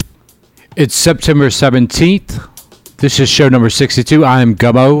It's September 17th. This is show number 62. I am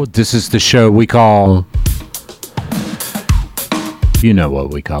Gummo. This is the show we call... You know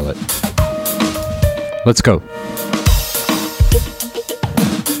what we call it. Let's go.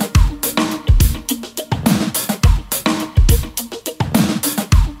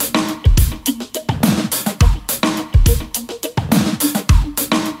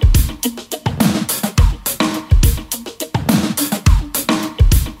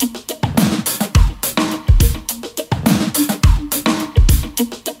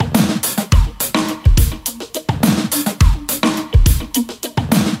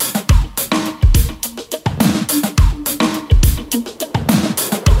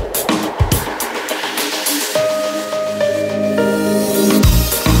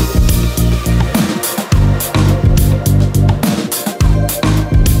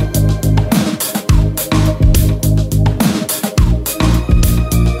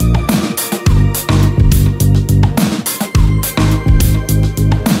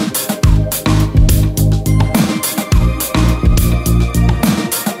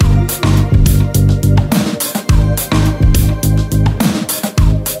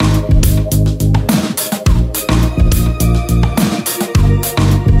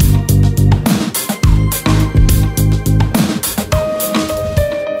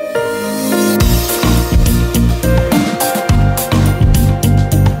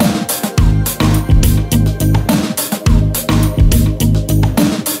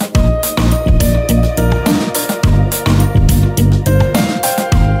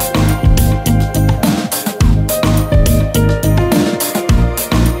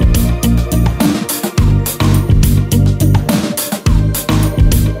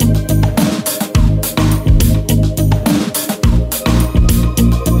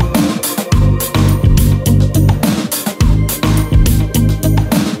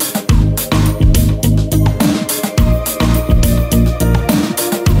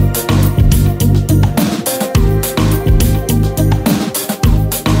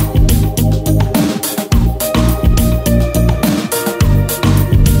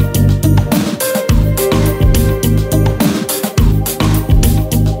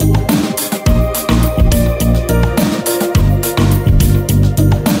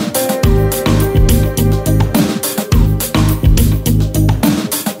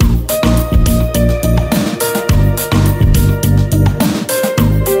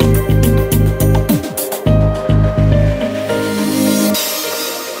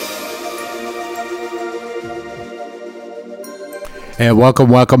 And welcome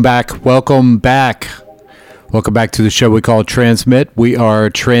back to the show we call Transmit. We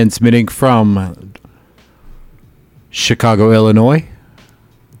are transmitting from Chicago, Illinois.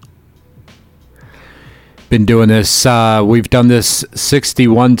 Been doing this, we've done this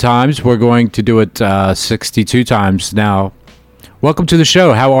 61 times. We're going to do it 62 times now. Welcome to the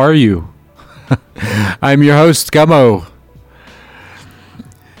show. How are you? I'm your host, Gummo.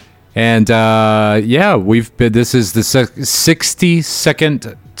 And this is the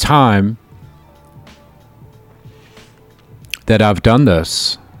 62nd time that I've done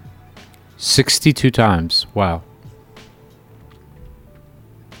this. 62 times. Wow.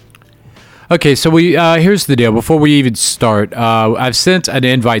 Okay, so here's the deal. Before we even start, I've sent an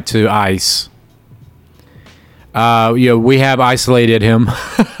invite to Ice. We have isolated him.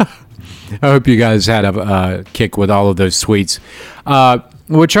 I hope you guys had a kick with all of those tweets.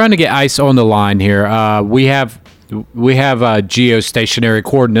 We're trying to get Ice on the line here. We have geostationary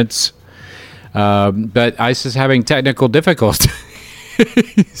coordinates, but Ice is having technical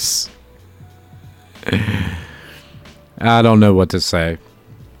difficulties. I don't know what to say.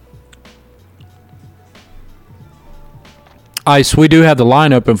 Ice, we do have the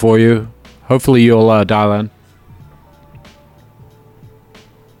line open for you. Hopefully you'll dial in.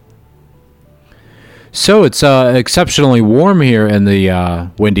 So it's exceptionally warm here in the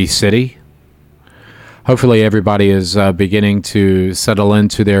Windy City. Hopefully everybody is beginning to settle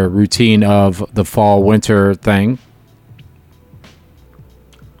into their routine of the fall-winter thing.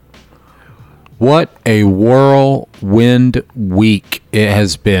 What a whirlwind week it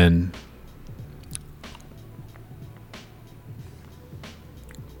has been.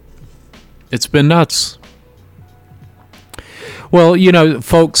 It's been nuts. Well,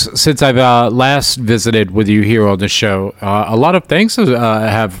 folks, since I've last visited with you here on the show, a lot of things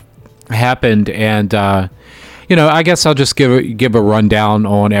have happened, and I guess I'll just give a rundown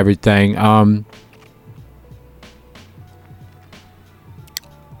on everything. I've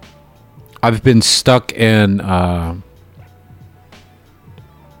been stuck in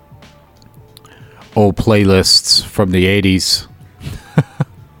old playlists from the 80s.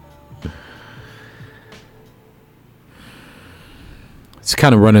 It's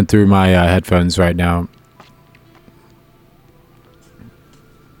kind of running through my headphones right now.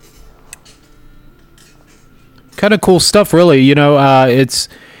 Kind of cool stuff, really. It's,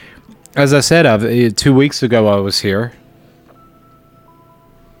 as I said, 2 weeks ago I was here.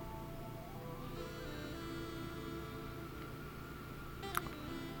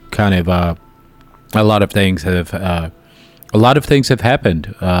 Kind of, a lot of things have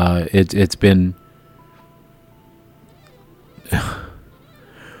happened. It's been.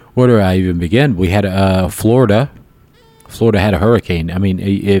 Where do I even begin? We had Florida. Florida had a hurricane. I mean,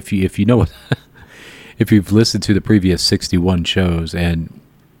 if you know what. If you've listened to the previous 61 shows, and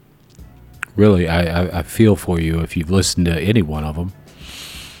really, I feel for you if you've listened to any one of them.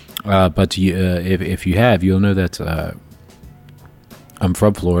 But if you have, you'll know that I'm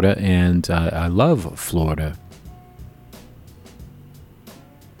from Florida, and I love Florida.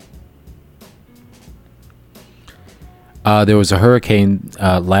 There was a hurricane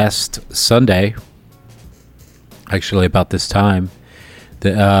last Sunday, actually about this time,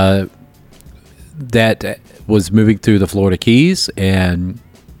 that was moving through the Florida Keys and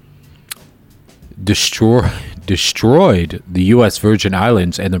destroyed the U.S. Virgin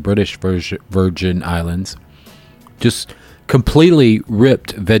Islands and the British Virgin Islands. Just completely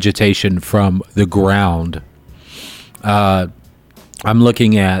ripped vegetation from the ground. I'm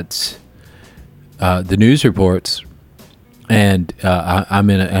looking at the news reports, and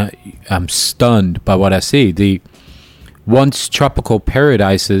I'm stunned by what I see. The once tropical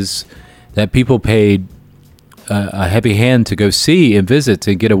paradises that people paid a heavy hand to go see and visit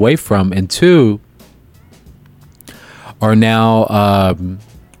and get away from, and two are now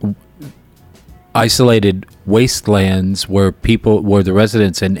isolated wastelands where the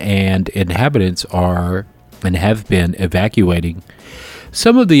residents and inhabitants are and have been evacuating.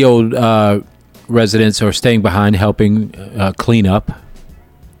 Some of the old residents are staying behind, helping clean up.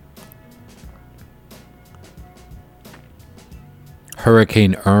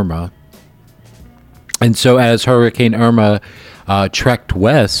 Hurricane Irma. And so as Hurricane Irma trekked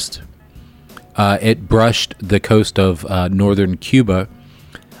west, it brushed the coast of northern Cuba,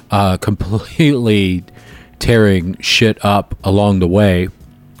 completely tearing shit up along the way.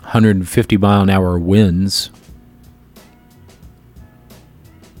 150 mile an hour winds.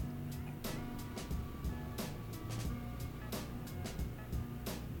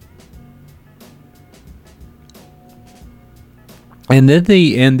 And then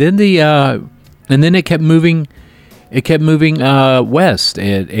it kept moving. It kept moving west,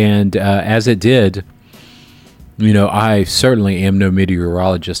 and as it did, I certainly am no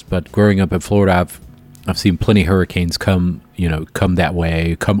meteorologist, but growing up in Florida, I've seen plenty of hurricanes come that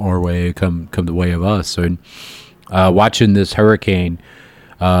way, come our way, come the way of us. So, watching this hurricane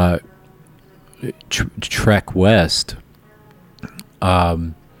trek west,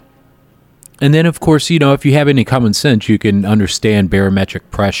 and then, of course, if you have any common sense, you can understand barometric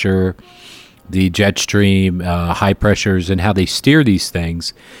pressure, the jet stream, high pressures, and how they steer these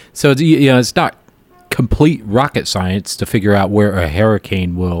things. So, it's not complete rocket science to figure out where a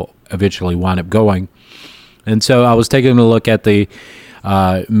hurricane will eventually wind up going. And so I was taking a look at the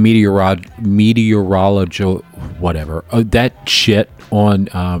meteorological, whatever, that shit on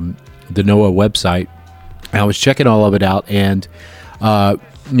the NOAA website. And I was checking all of it out, and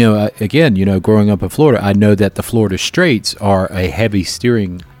again, growing up in Florida, I know that the Florida Straits are a heavy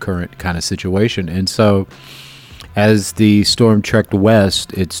steering current kind of situation. And so as the storm trekked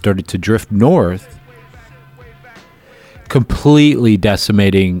west, it started to drift north, completely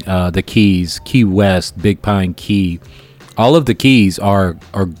decimating the Keys, Key West, Big Pine Key. All of the Keys are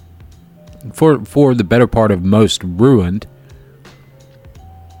for the better part of most ruined.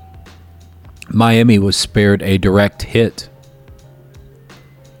 Miami was spared a direct hit.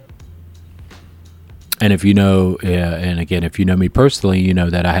 And if you know, and again, if you know me personally, you know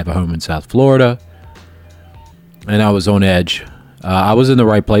that I have a home in South Florida. And I was on edge. I was in the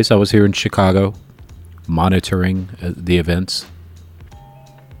right place. I was here in Chicago, monitoring the events.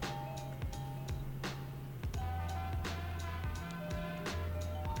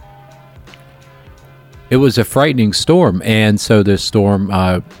 It was a frightening storm. And so the storm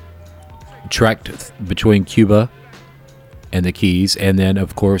trekked between Cuba and the Keys. And then,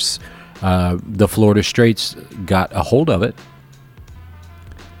 of course, the Florida Straits got a hold of it.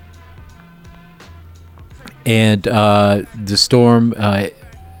 And the storm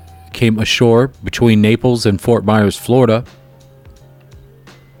came ashore between Naples and Fort Myers, Florida.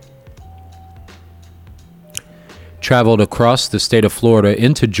 Traveled across the state of Florida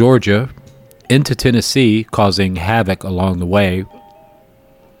into Georgia, into Tennessee, causing havoc along the way.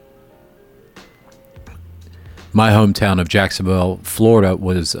 My hometown of Jacksonville, Florida,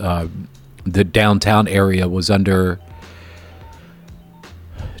 was the downtown area was under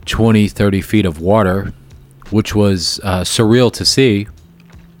 20, 30 feet of water, which was surreal to see.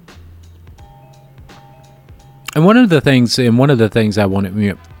 And one of the things I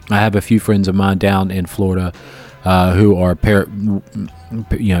wanted, I have a few friends of mine down in Florida who are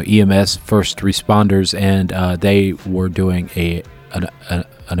EMS first responders, and they were doing an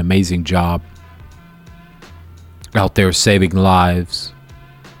amazing job out there saving lives.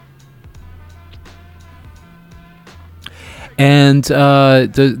 And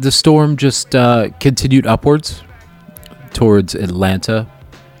the storm just continued upwards towards Atlanta.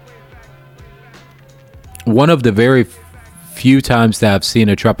 One of the very few times that I've seen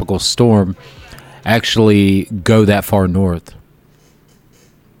a tropical storm actually go that far north.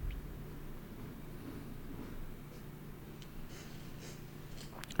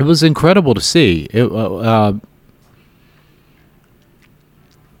 It was incredible to see.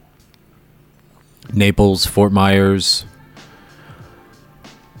 Naples, Fort Myers,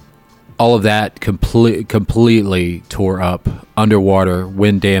 all of that completely tore up, underwater,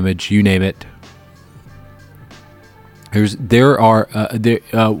 wind damage, you name it. While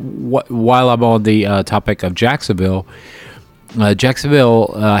I'm on the topic of Jacksonville,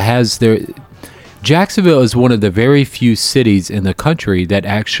 Jacksonville is one of the very few cities in the country that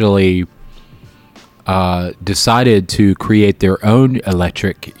actually decided to create their own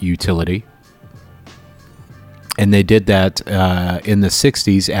electric utility. And they did that in the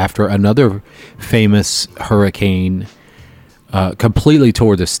 60s after another famous hurricane completely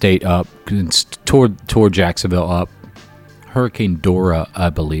tore the state up, tore Jacksonville up. Hurricane Dora, I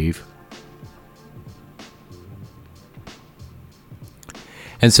believe.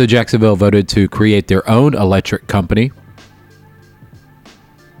 And so Jacksonville voted to create their own electric company.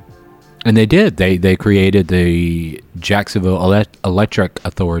 And they did. They created the Jacksonville Electric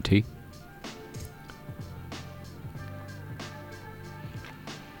Authority.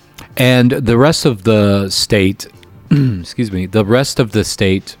 And the rest of the state, the rest of the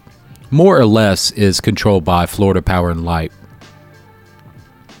state, more or less, is controlled by Florida Power and Light.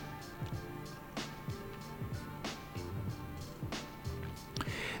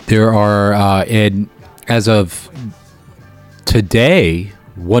 There are, as of today,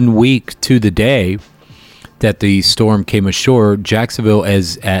 1 week to the day that the storm came ashore, Jacksonville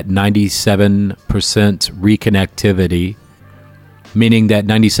is at 97% reconnectivity, meaning that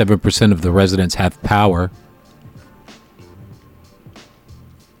 97% of the residents have power.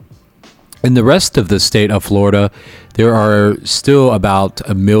 In the rest of the state of Florida, there are still about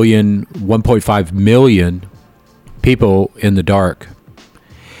 1.5 million people in the dark.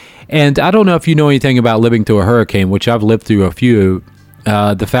 And I don't know if you know anything about living through a hurricane, which I've lived through a few.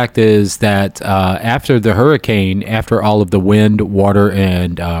 The fact is that after the hurricane, after all of the wind, water,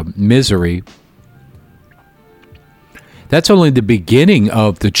 and misery, that's only the beginning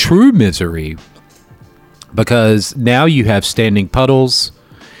of the true misery. Because now you have standing puddles,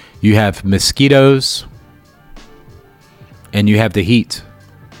 you have mosquitoes, and you have the heat.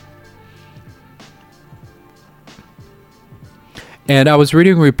 And I was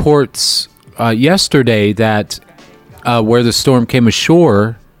reading reports yesterday that where the storm came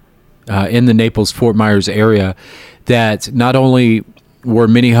ashore in the Naples-Fort Myers area, that not only were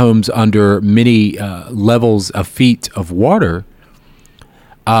many homes under many levels of feet of water,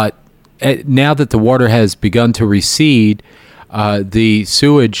 now that the water has begun to recede, the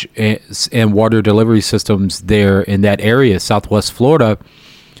sewage and water delivery systems there in that area, Southwest Florida,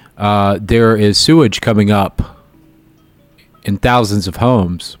 there is sewage coming up in thousands of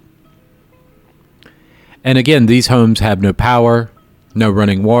homes. And again, these homes have no power, no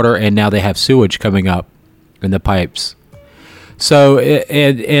running water, and now they have sewage coming up in the pipes. So,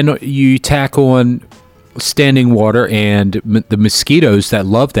 and you tack on standing water and the mosquitoes that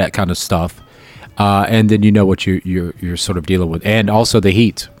love that kind of stuff, and then you know what you're sort of dealing with, and also the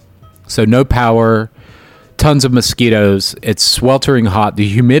heat. So no power, tons of mosquitoes. It's sweltering hot. The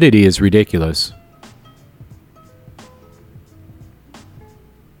humidity is ridiculous.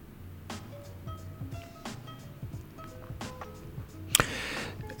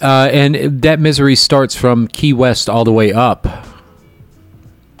 And that misery starts from Key West all the way up,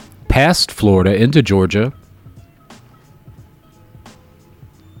 past Florida into Georgia.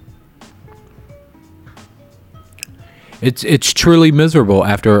 It's truly miserable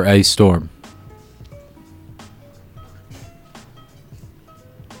after a storm.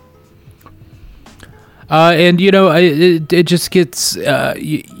 And it just gets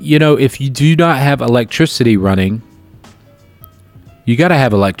if you do not have electricity running. You got to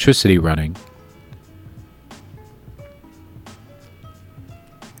have electricity running.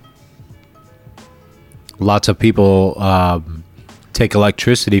 Lots of people take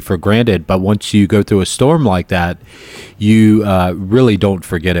electricity for granted, but once you go through a storm like that, you really don't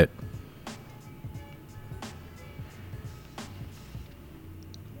forget it.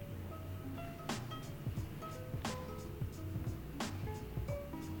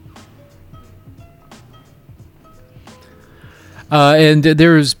 And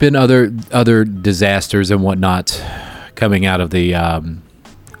there's been other disasters and whatnot coming out of the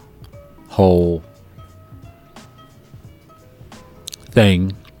whole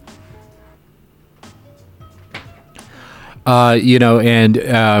thing.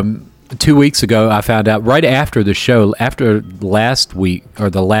 And 2 weeks ago, I found out right after the show, after last week,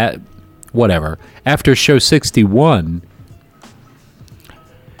 or after show 61,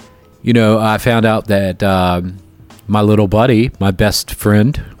 I found out that my little buddy, my best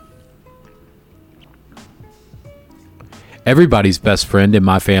friend, everybody's best friend in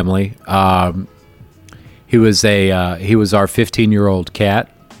my family, he was our 15-year-old cat,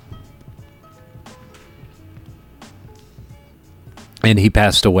 and he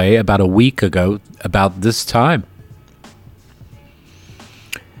passed away about a week ago, about this time.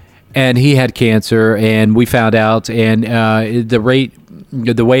 And he had cancer, and we found out, and the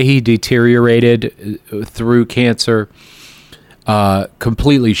way he deteriorated through cancer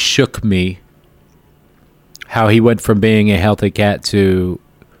completely shook me. How he went from being a healthy cat to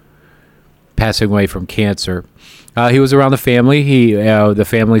passing away from cancer. He was around the family. The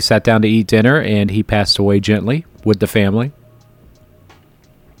family sat down to eat dinner, and he passed away gently with the family.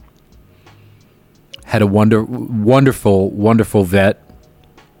 Had a wonderful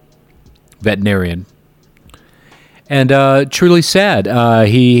veterinarian. And truly sad.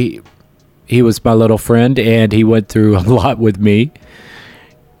 He was my little friend, and he went through a lot with me.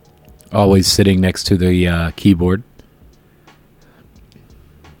 Always sitting next to the keyboard.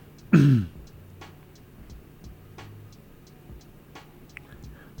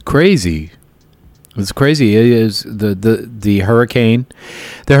 Crazy. It's crazy. It is the hurricane.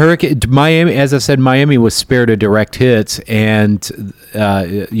 The hurricane, Miami, as I said, Miami was spared a direct hit, and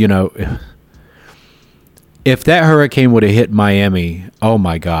if that hurricane would have hit Miami, oh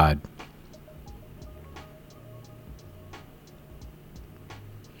my God.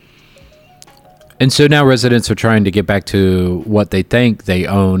 And so now residents are trying to get back to what they think they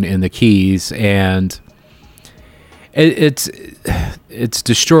own in the Keys, and it's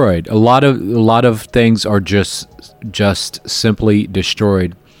destroyed. A lot of things are just simply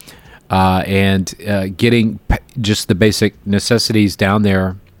destroyed, and getting just the basic necessities down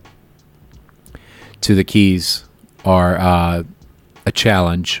there to the Keys are a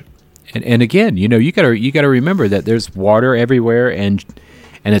challenge. And again, you gotta remember that there's water everywhere, and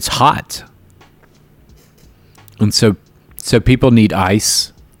it's hot. And so people need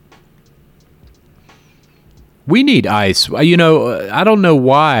ice. We need ice. I don't know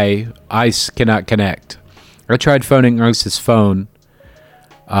why ice cannot connect. I tried phoning Ice's phone,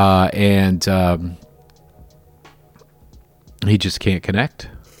 and he just can't connect.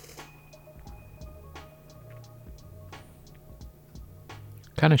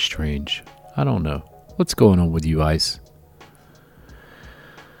 Kind of strange. I don't know. What's going on with you, Ice?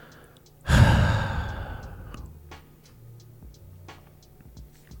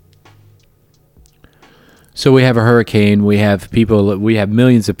 So we have a hurricane. We have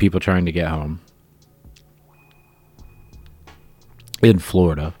millions of people trying to get home in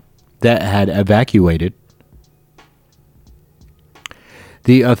Florida that had evacuated.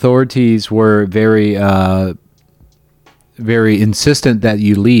 The authorities were very insistent that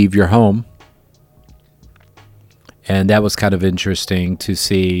you leave your home. And that was kind of interesting to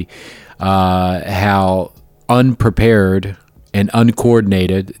see how unprepared and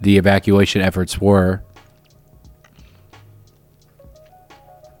uncoordinated the evacuation efforts were.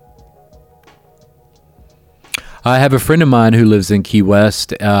 I have a friend of mine who lives in Key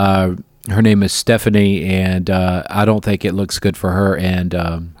West. Her name is Stephanie, and I don't think it looks good for her and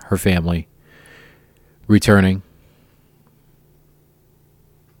her family returning.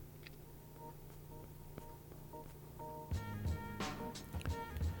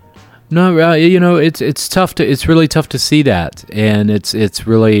 No, it's tough to. It's really tough to see that, and it's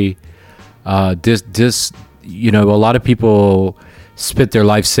really a lot of people spent their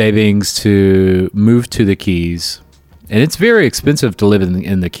life savings to move to the Keys, and it's very expensive to live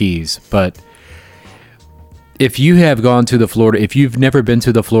in the Keys. But if you have gone to if you've never been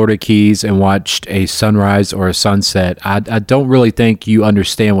to the Florida Keys and watched a sunrise or a sunset, I don't really think you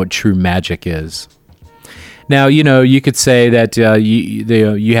understand what true magic is. Now, you could say that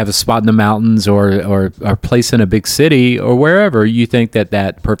you have a spot in the mountains or a place in a big city or wherever you think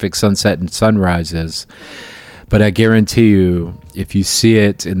that perfect sunset and sunrise is. But I guarantee you, if you see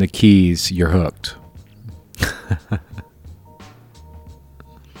it in the Keys, you're hooked.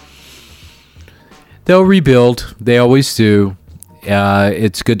 They'll rebuild. They always do.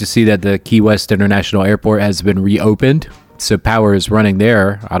 It's good to see that the Key West International Airport has been reopened. So power is running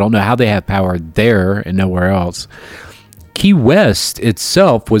there. I don't know how they have power there and nowhere else. Key West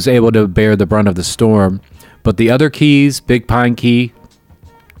itself was able to bear the brunt of the storm, but the other keys, Big Pine Key,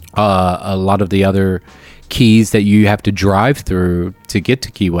 a lot of the other keys that you have to drive through to get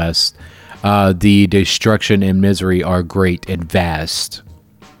to Key West, the destruction and misery are great and vast.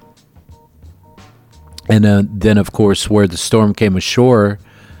 And then, of course, where the storm came ashore,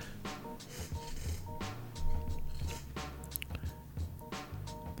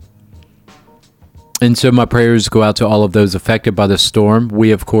 and so my prayers go out to all of those affected by the storm.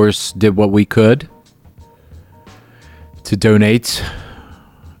 We, of course, did what we could to donate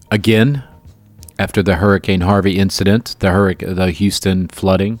again after the Hurricane Harvey incident, the Houston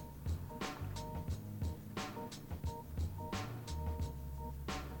flooding.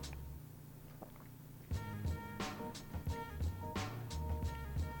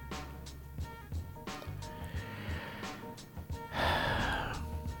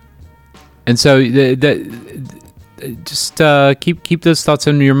 And so just keep those thoughts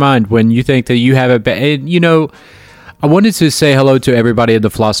in your mind when you think that you have it. I wanted to say hello to everybody at the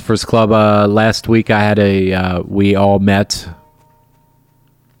Philosophers Club. Last week I had we all met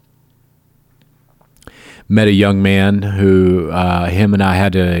a young man who him and I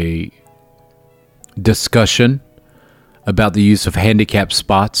had a discussion about the use of handicap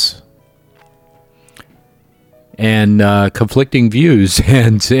spots and conflicting views,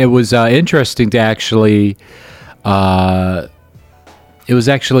 and it was interesting to actually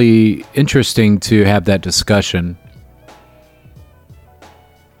interesting to have that discussion.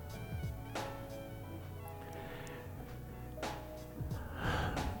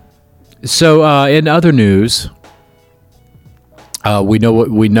 So in other news, we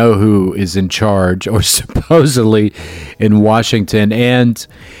know who is in charge or supposedly in Washington, and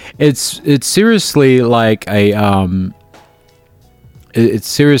it's seriously like it's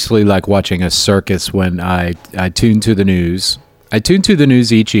seriously like watching a circus when I tune to the news. I tune to the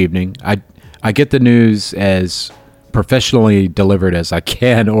news each evening. I get the news as professionally delivered as I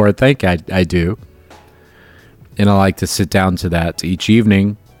can, or think I do, and I like to sit down to that each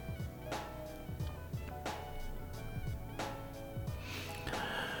evening.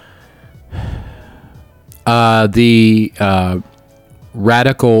 The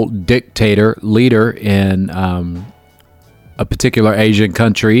radical dictator leader in a particular Asian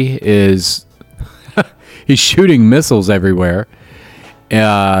country is he's shooting missiles everywhere.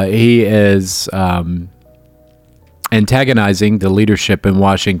 He is antagonizing the leadership in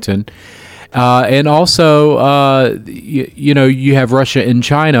Washington, and also you have Russia and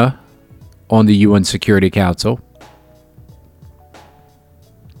China on the UN Security Council.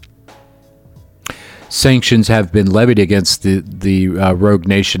 Sanctions have been levied against the rogue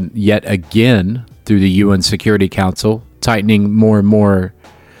nation yet again through the UN Security Council, tightening more and more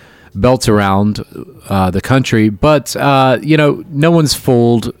belts around the country. But, no one's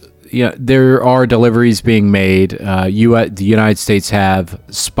fooled. There are deliveries being made. The United States have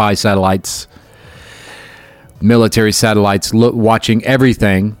spy satellites, military satellites, watching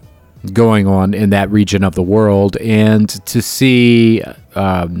everything going on in that region of the world. And to see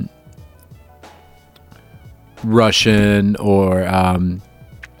Russian or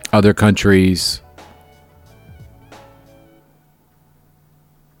other countries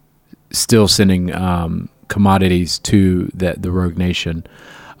still sending commodities to the rogue nation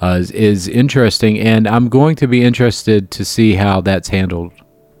is interesting, and I'm going to be interested to see how that's handled.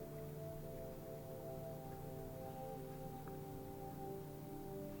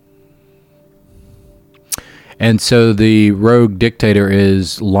 And so the rogue dictator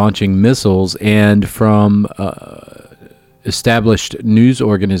is launching missiles, and from established news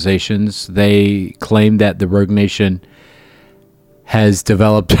organizations, they claim that the rogue nation has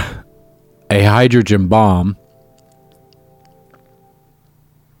developed a hydrogen bomb.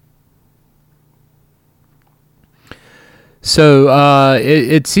 So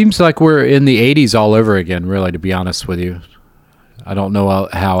it seems like we're in the 80s all over again, really, to be honest with you. I don't know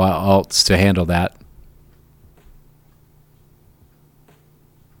how else to handle that.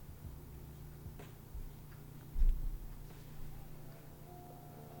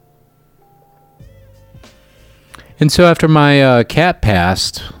 And so after my cat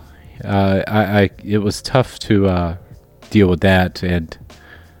passed, It was tough to deal with that, and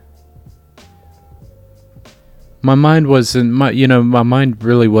my mind wasn't my mind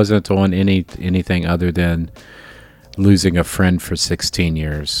really wasn't on anything other than losing a friend for 16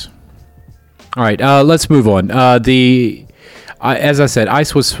 years. All right, let's move on. As I said,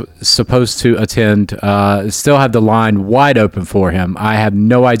 Ice was supposed to attend. Still have the line wide open for him. I have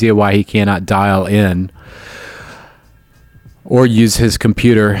no idea why he cannot dial in or use his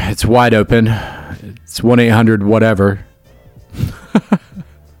computer. It's wide open. It's 1-800 whatever.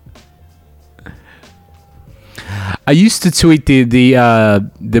 I used to tweet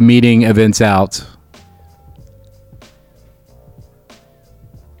the meeting events out.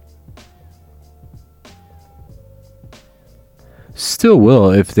 Still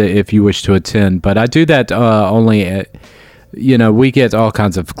will if you wish to attend, but I do that only at, we get all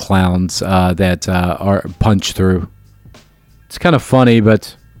kinds of clowns that are punched through. It's kind of funny,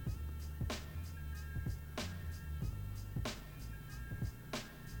 but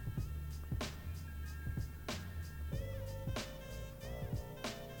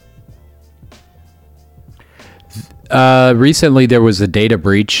recently there was a data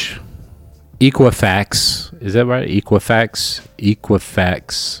breach. Equifax, is that right? Equifax.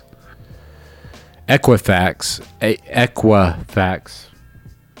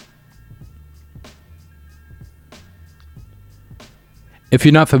 If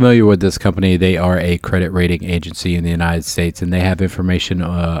you're not familiar with this company, they are a credit rating agency in the United States, and they have information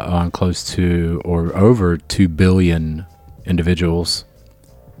on close to or over 2 billion individuals.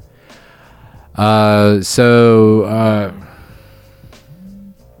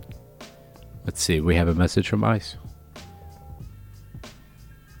 Let's see. We have a message from Ice.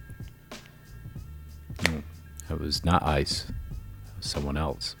 It was not Ice. It was someone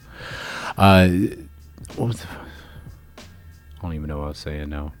else. What was I don't even know what I was saying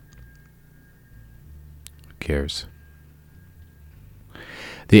now. Who cares?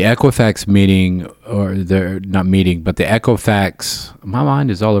 The Equifax meeting, or the not meeting, but the Equifax. My mind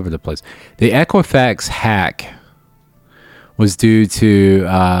is all over the place. The Equifax hack was due to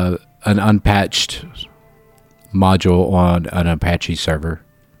an unpatched module on an Apache server.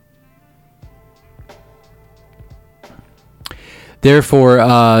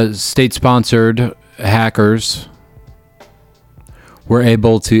 Therefore, state-sponsored hackers were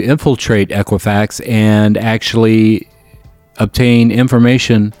able to infiltrate Equifax and actually obtain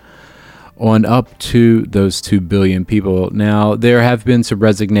information on up to those 2 billion people. Now, there have been some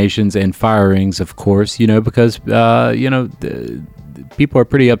resignations and firings, of course, because, people are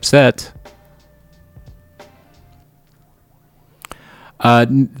pretty upset.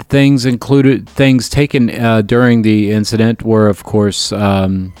 Things taken during the incident were, of course,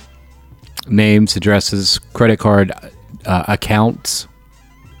 names, addresses, credit card accounts,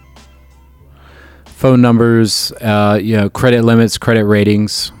 phone numbers, credit limits, credit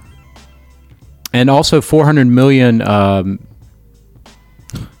ratings, and also 400 million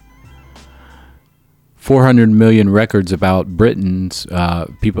records about Britain's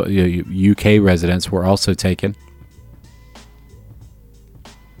people, UK residents were also taken.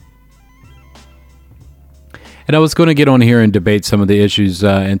 And I was going to get on here and debate some of the issues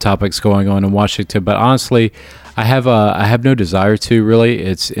and topics going on in Washington, but honestly, I have no desire to really.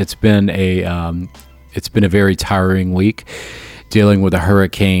 It's been a very tiring week, dealing with a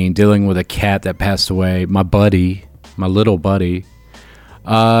hurricane, dealing with a cat that passed away, my little buddy,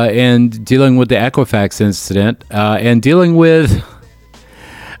 and dealing with the Equifax incident, and dealing with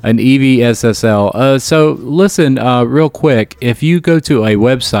an EV-SSL. So listen, real quick, if you go to a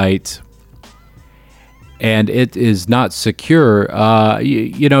website and it is not secure,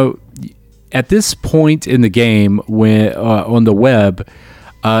 at this point in the game, when on the web,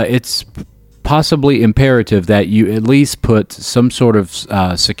 it's possibly imperative that you at least put some sort of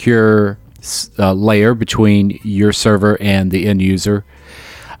secure layer between your server and the end user.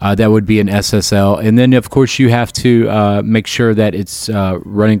 That would be an SSL. And then, of course, you have to make sure that it's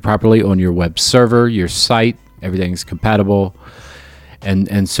running properly on your web server, your site, everything's compatible,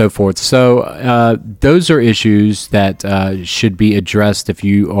 and so forth. So those are issues that should be addressed if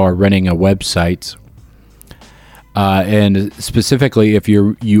you are running a website. And specifically if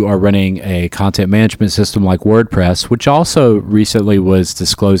you are running a content management system like WordPress, which also recently was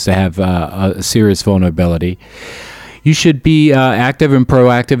disclosed to have a serious vulnerability. You should be active and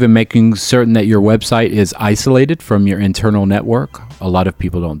proactive in making certain that your website is isolated from your internal network. A lot of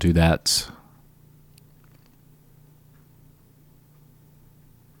people don't do that.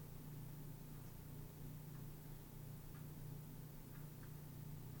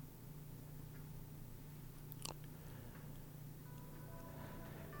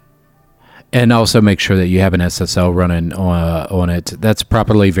 And also make sure that you have an SSL running on it that's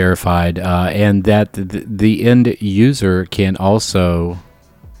properly verified, and that the end user can also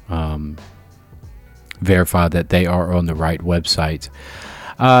verify that they are on the right website.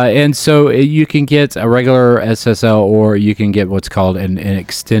 And so you can get a regular SSL, or you can get what's called an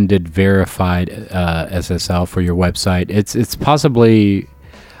extended verified SSL for your website. It's possibly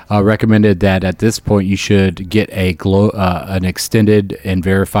recommended that at this point you should get an extended and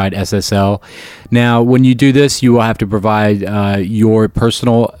verified SSL. Now, when you do this, you will have to provide your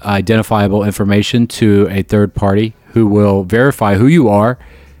personal identifiable information to a third party who will verify who you are.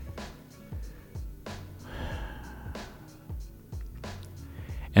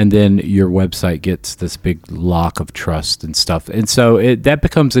 And then your website gets this big lock of trust and stuff. And so that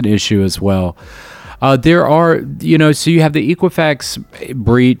becomes an issue as well. There are, so you have the Equifax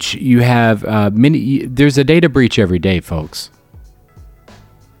breach. You have there's a data breach every day, folks.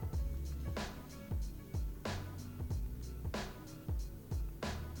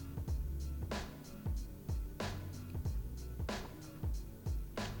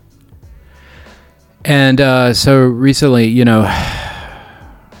 And so recently,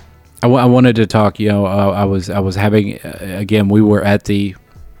 I wanted to talk, I was having, again, we were at the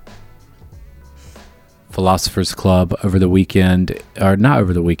Philosophers Club over the weekend, or not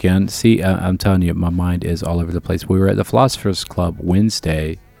over the weekend. See, I'm telling you, my mind is all over the place. We were at the Philosophers Club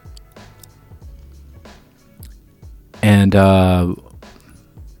Wednesday, and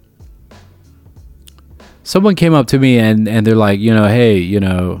someone came up to me and they're like,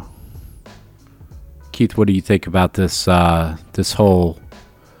 hey, Keith, what do you think about this this whole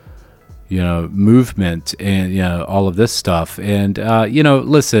movement and all of this stuff? And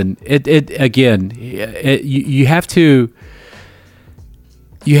listen, you have to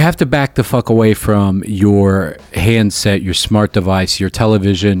back the fuck away from your handset, your smart device, your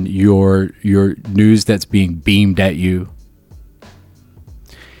television, your news that's being beamed at you,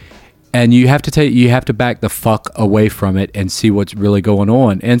 and you have to back the fuck away from it and see what's really going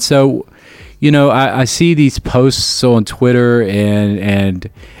on. And so I see these posts on Twitter and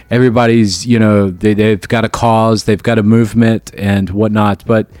everybody's, they've got a cause, they've got a movement and whatnot,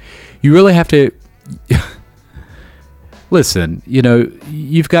 but you really have to listen,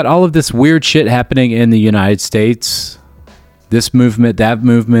 you've got all of this weird shit happening in the United States, this movement, that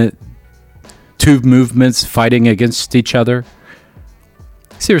movement, two movements fighting against each other.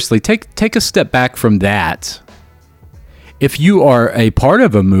 Seriously, take a step back from that. If you are a part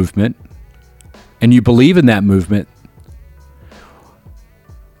of a movement and you believe in that movement,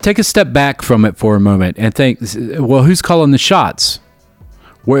 take a step back from it for a moment and think, well, who's calling the shots?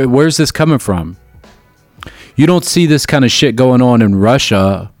 Where's this coming from? You don't see this kind of shit going on in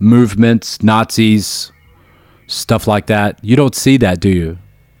Russia, movements, Nazis, stuff like that. You don't see that, do you?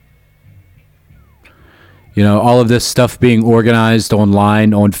 All of this stuff being organized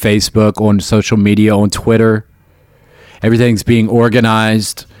online, on Facebook, on social media, on Twitter. Everything's being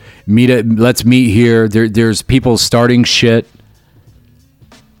organized. Let's meet here. There's people starting shit.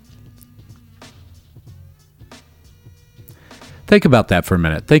 Think about that for a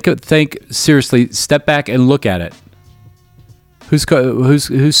minute. Think seriously. Step back and look at it.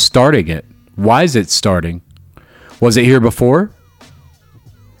 Who's starting it? Why is it starting? Was it here before?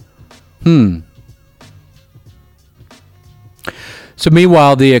 So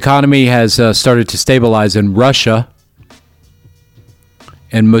meanwhile, the economy has started to stabilize in Russia.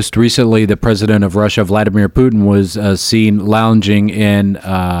 And most recently, the president of Russia, Vladimir Putin, was seen lounging in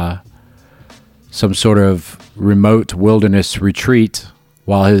some sort of remote wilderness retreat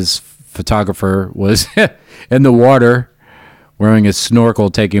while his photographer was in the water wearing a snorkel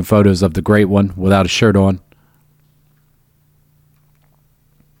taking photos of the Great One without a shirt on.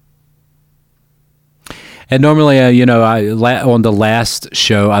 And normally, on the last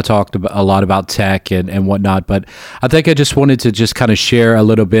show, I talked a lot about tech and whatnot, but I think I just wanted to just kind of share a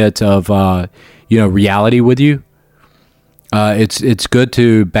little bit of, reality with you. It's good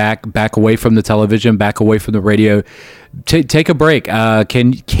to back away from the television, back away from the radio. Take a break. Do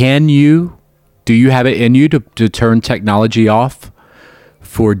you have it in you to turn technology off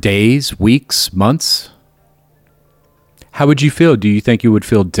for days, weeks, months? How would you feel? Do you think you would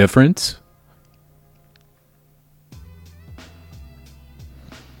feel different?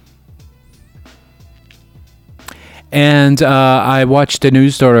 And I watched a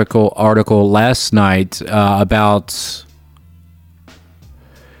news article last night about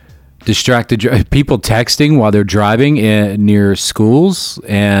distracted people texting while they're driving near schools.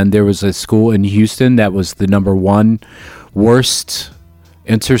 And there was a school in Houston that was the number one worst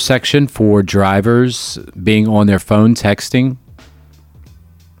intersection for drivers being on their phone texting.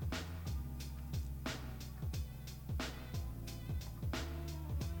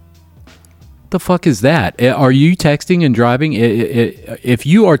 the fuck is that? Are you texting and driving? If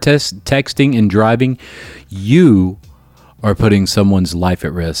you are texting and driving, you are putting someone's life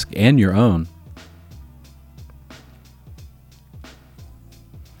at risk and your own.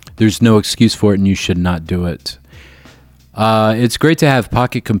 There's no excuse for it, and you should not do it. It's great to have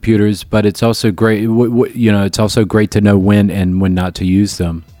pocket computers, but it's also great. It's also great to know when and when not to use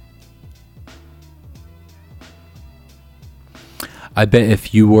them. I bet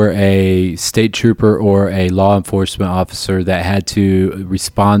if you were a state trooper or a law enforcement officer that had to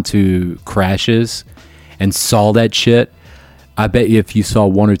respond to crashes and saw that shit, I bet if you saw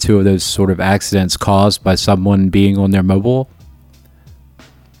one or two of those sort of accidents caused by someone being on their mobile,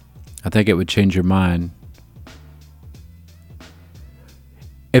 I think it would change your mind.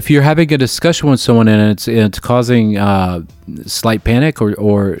 If you're having a discussion with someone and it's causing slight panic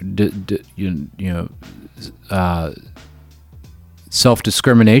or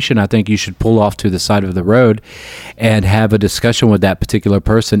self-discrimination, I think you should pull off to the side of the road and have a discussion with that particular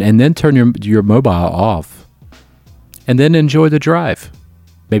person, and then turn your mobile off, and then enjoy the drive.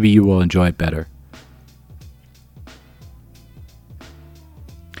 Maybe you will enjoy it better.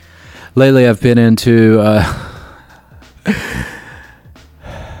 Lately, I've been into a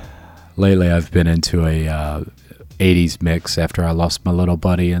 80s mix after I lost my little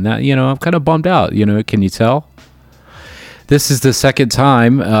buddy, and that, I'm kind of bummed out. Can you tell? This is the second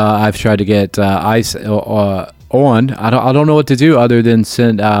time I've tried to get Ice on. I don't know what to do other than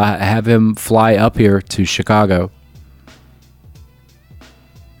have him fly up here to Chicago.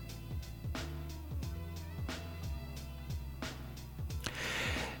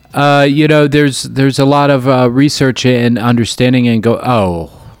 There's a lot of research and understanding and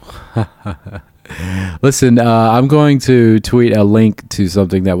Listen, I'm going to tweet a link to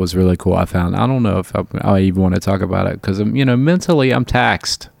something that was really cool I found. I don't know if I even want to talk about it because mentally I'm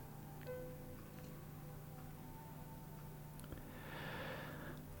taxed.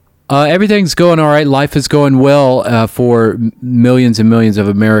 Everything's going all right. Life is going well for millions and millions of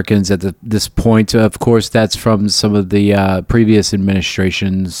Americans at this point. Of course, that's from some of the previous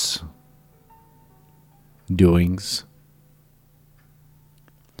administration's doings.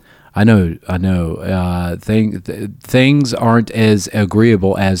 I know. Things aren't as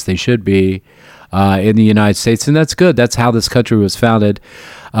agreeable as they should be in the United States, and that's good. That's how this country was founded.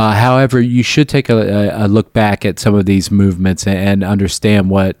 However, you should take a look back at some of these movements and understand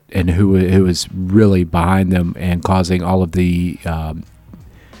what and who is really behind them and causing all of the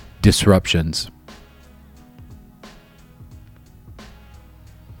disruptions.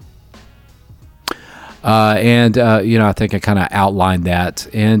 I think I kind of outlined that.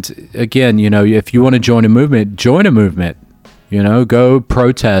 And again, if you want to join a movement, join a movement. Go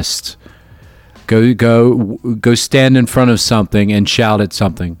protest. Go stand in front of something and shout at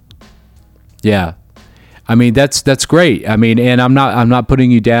something. Yeah. I mean, that's great. I mean, and I'm not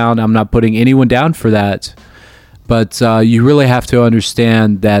putting you down. I'm not putting anyone down for that. But you really have to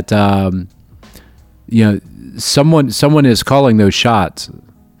understand that someone is calling those shots.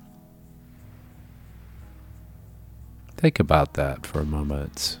 Think about that for a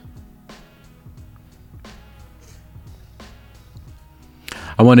moment.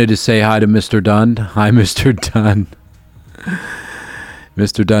 I wanted to say hi to Mr. Dunn. Hi, Mr. Dunn.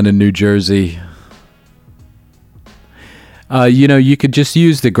 Mr. Dunn in New Jersey. You could just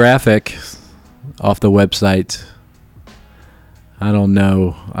use the graphic off the website. I don't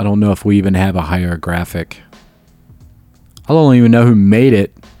know if we even have a higher graphic. I don't even know who made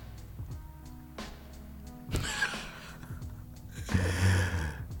it.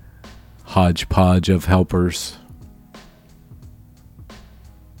 Hodgepodge of helpers.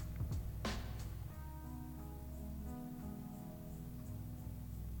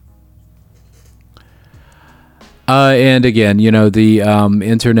 And again, the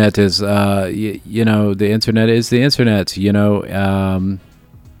internet is, the internet is the internet.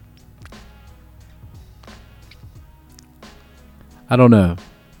 I don't know.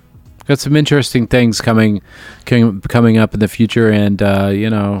 Got some interesting things coming up in the future, and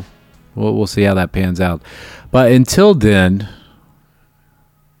we'll see how that pans out. But until then,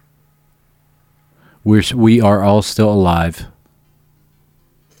 we are all still alive.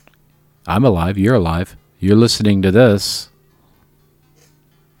 I'm alive. You're alive. You're listening to this.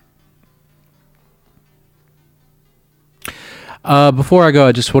 Before I go,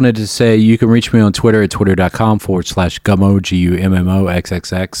 I just wanted to say you can reach me on Twitter at twitter.com/Gummo,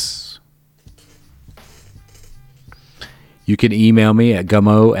 GUMMOXXX. You can email me at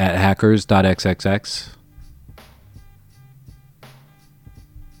gummo@hackers.xxx.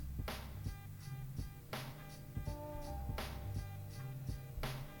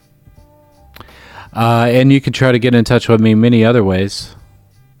 And you can try to get in touch with me many other ways.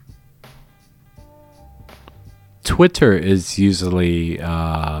 Twitter is usually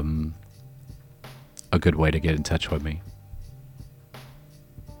a good way to get in touch with me.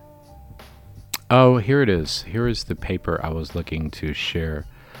 Oh, here it is. Here is the paper I was looking to share.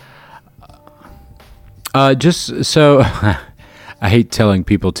 Just so I hate telling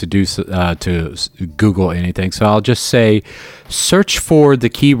people to do to Google anything, so I'll just say search for the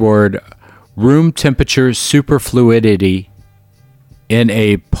keyword room temperature superfluidity in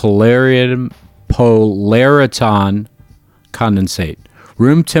a polariton condensate.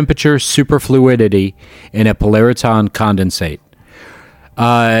 Room temperature superfluidity in a polariton condensate.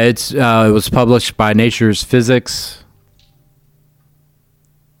 It was published by Nature's Physics.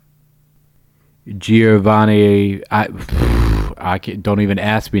 Giovanni, don't even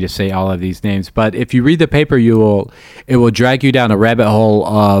ask me to say all of these names. But if you read the paper, it will drag you down a rabbit hole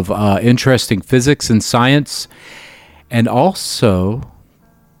of interesting physics and science, and also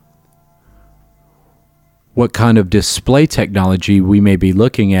what kind of display technology we may be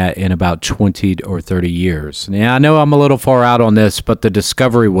looking at in about 20 or 30 years. Now, I know I'm a little far out on this, but the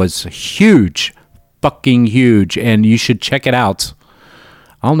discovery was huge, fucking huge, and you should check it out.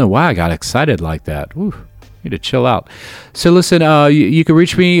 I don't know why I got excited like that. Whew, need to chill out. So listen, you can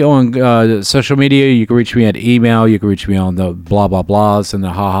reach me on social media. You can reach me at email. You can reach me on the blah, blah, blahs and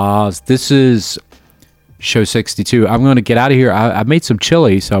the ha-has. This is show 62. I'm going to get out of here. I made some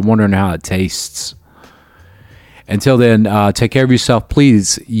chili, so I'm wondering how it tastes. Until then, take care of yourself.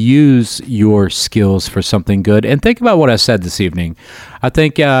 Please use your skills for something good. And think about what I said this evening. I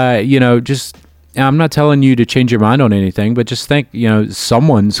think, just, I'm not telling you to change your mind on anything, but just think,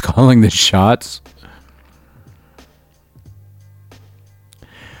 someone's calling the shots.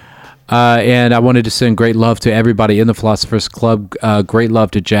 And I wanted to send great love to everybody in the Philosophers Club. Great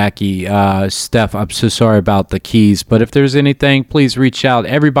love to Jackie. Steph, I'm so sorry about the keys, but if there's anything, please reach out.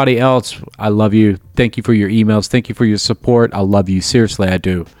 Everybody else, I love you. Thank you for your emails. Thank you for your support. I love you. Seriously, I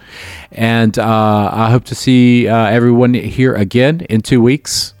do. And I hope to see everyone here again in 2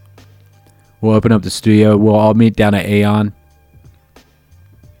 weeks. We'll open up the studio. We'll all meet down at Aeon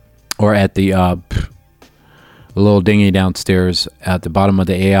or at the a little dinghy downstairs at the bottom of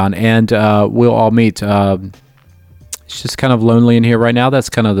the Aeon, and we'll all meet. It's just kind of lonely in here right now. That's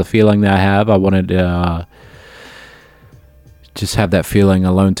kind of the feeling that I have. I wanted to just have that feeling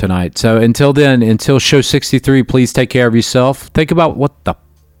alone tonight. So until then, until show 63, please take care of yourself. Think about what the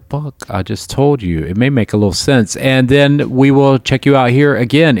fuck I just told you. It may make a little sense. And then we will check you out here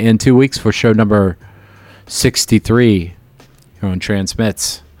again in 2 weeks for show number 63 here on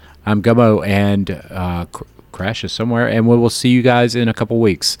Transmits. I'm Gummo, and Crash is somewhere, and we will see you guys in a couple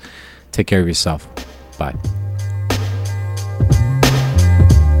weeks. Take care of yourself. Bye.